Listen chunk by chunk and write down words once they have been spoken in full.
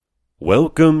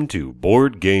Welcome to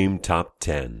Board Game Top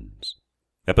Tens,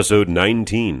 Episode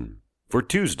 19, for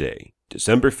Tuesday,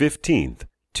 December 15th,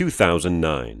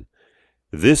 2009.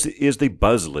 This is the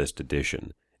Buzz List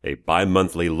edition, a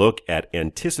bi-monthly look at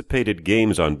anticipated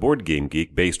games on Board Game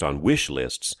Geek based on wish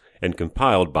lists and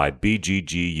compiled by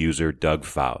BGG user Doug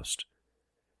Faust.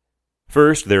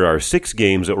 First, there are 6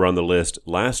 games that were on the list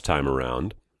last time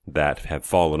around that have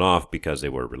fallen off because they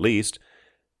were released.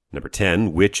 Number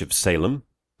 10, Witch of Salem.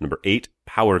 Number 8,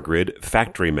 Power Grid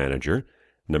Factory Manager.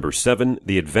 Number 7,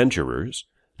 The Adventurers.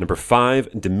 Number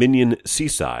 5, Dominion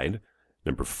Seaside.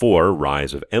 Number 4,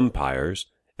 Rise of Empires.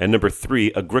 And number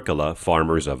 3, Agricola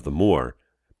Farmers of the Moor.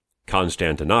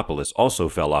 Constantinopolis also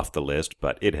fell off the list,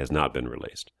 but it has not been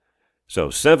released. So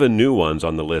 7 new ones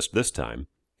on the list this time.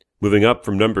 Moving up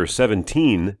from number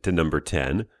 17 to number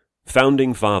 10,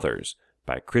 Founding Fathers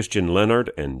by Christian Leonard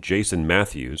and Jason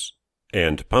Matthews,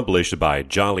 and published by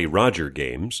Jolly Roger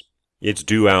Games. It's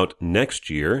due out next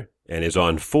year and is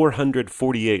on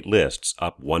 448 lists,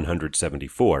 up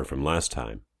 174 from last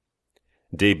time.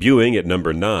 Debuting at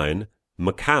number 9,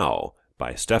 Macau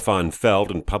by Stefan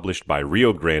Feld and published by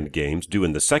Rio Grande Games, due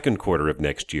in the second quarter of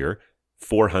next year,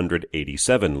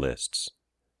 487 lists.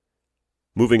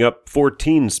 Moving up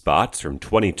 14 spots from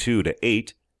 22 to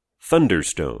 8,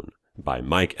 Thunderstone by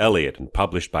Mike Elliott and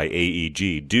published by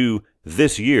AEG, due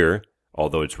this year,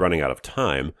 although it's running out of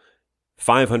time,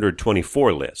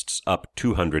 524 lists, up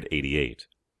 288.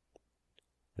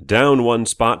 Down 1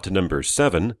 spot to number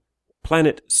 7,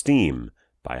 Planet Steam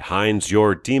by Heinz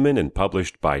Your Demon and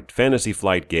published by Fantasy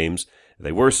Flight Games.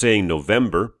 They were saying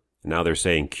November, now they're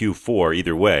saying Q4.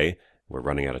 Either way, we're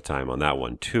running out of time on that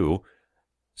one too.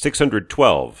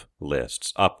 612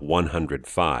 lists, up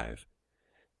 105.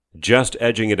 Just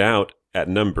edging it out at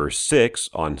number 6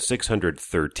 on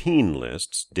 613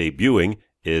 lists, debuting,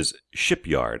 is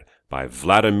Shipyard by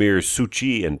Vladimir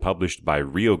Suchi and published by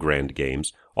Rio Grande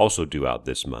Games, also due out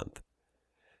this month.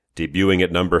 Debuting at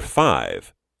number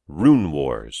 5, Rune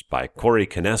Wars by Corey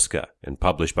Konieczka and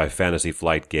published by Fantasy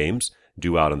Flight Games,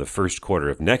 due out in the first quarter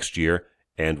of next year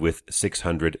and with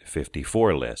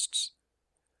 654 lists.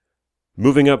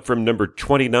 Moving up from number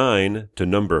 29 to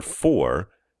number 4,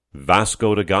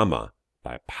 Vasco da Gama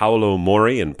by Paolo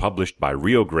Mori and published by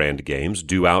Rio Grande Games,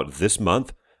 due out this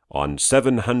month on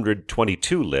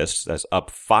 722 lists. That's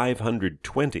up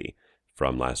 520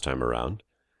 from last time around.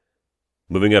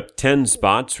 Moving up 10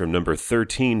 spots from number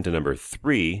 13 to number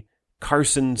 3,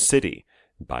 Carson City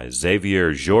by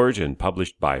Xavier George and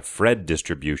published by Fred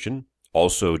Distribution,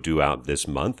 also due out this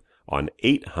month on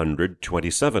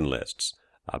 827 lists,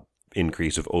 an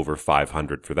increase of over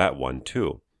 500 for that one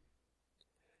too.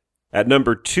 At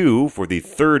number 2, for the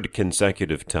third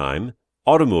consecutive time,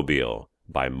 Automobile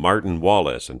by Martin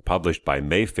Wallace and published by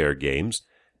Mayfair Games.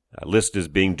 A list is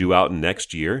being due out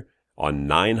next year on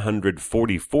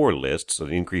 944 lists,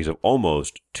 an increase of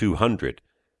almost 200.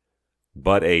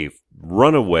 But a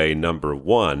runaway number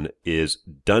 1 is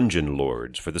Dungeon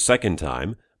Lords for the second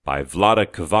time by Vlada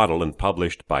Kvadl and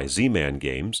published by Z-Man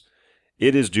Games.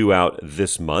 It is due out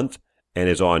this month and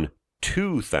is on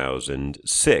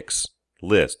 2,006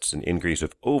 lists, an increase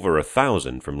of over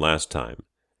 1,000 from last time.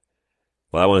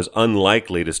 Well, that one is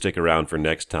unlikely to stick around for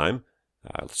next time.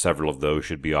 Several of those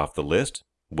should be off the list.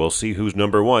 We'll see who's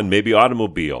number 1. Maybe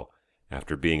Automobile,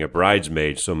 after being a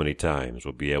bridesmaid so many times,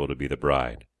 will be able to be the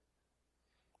bride.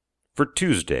 For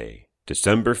Tuesday,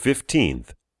 December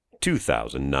 15th,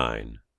 2009.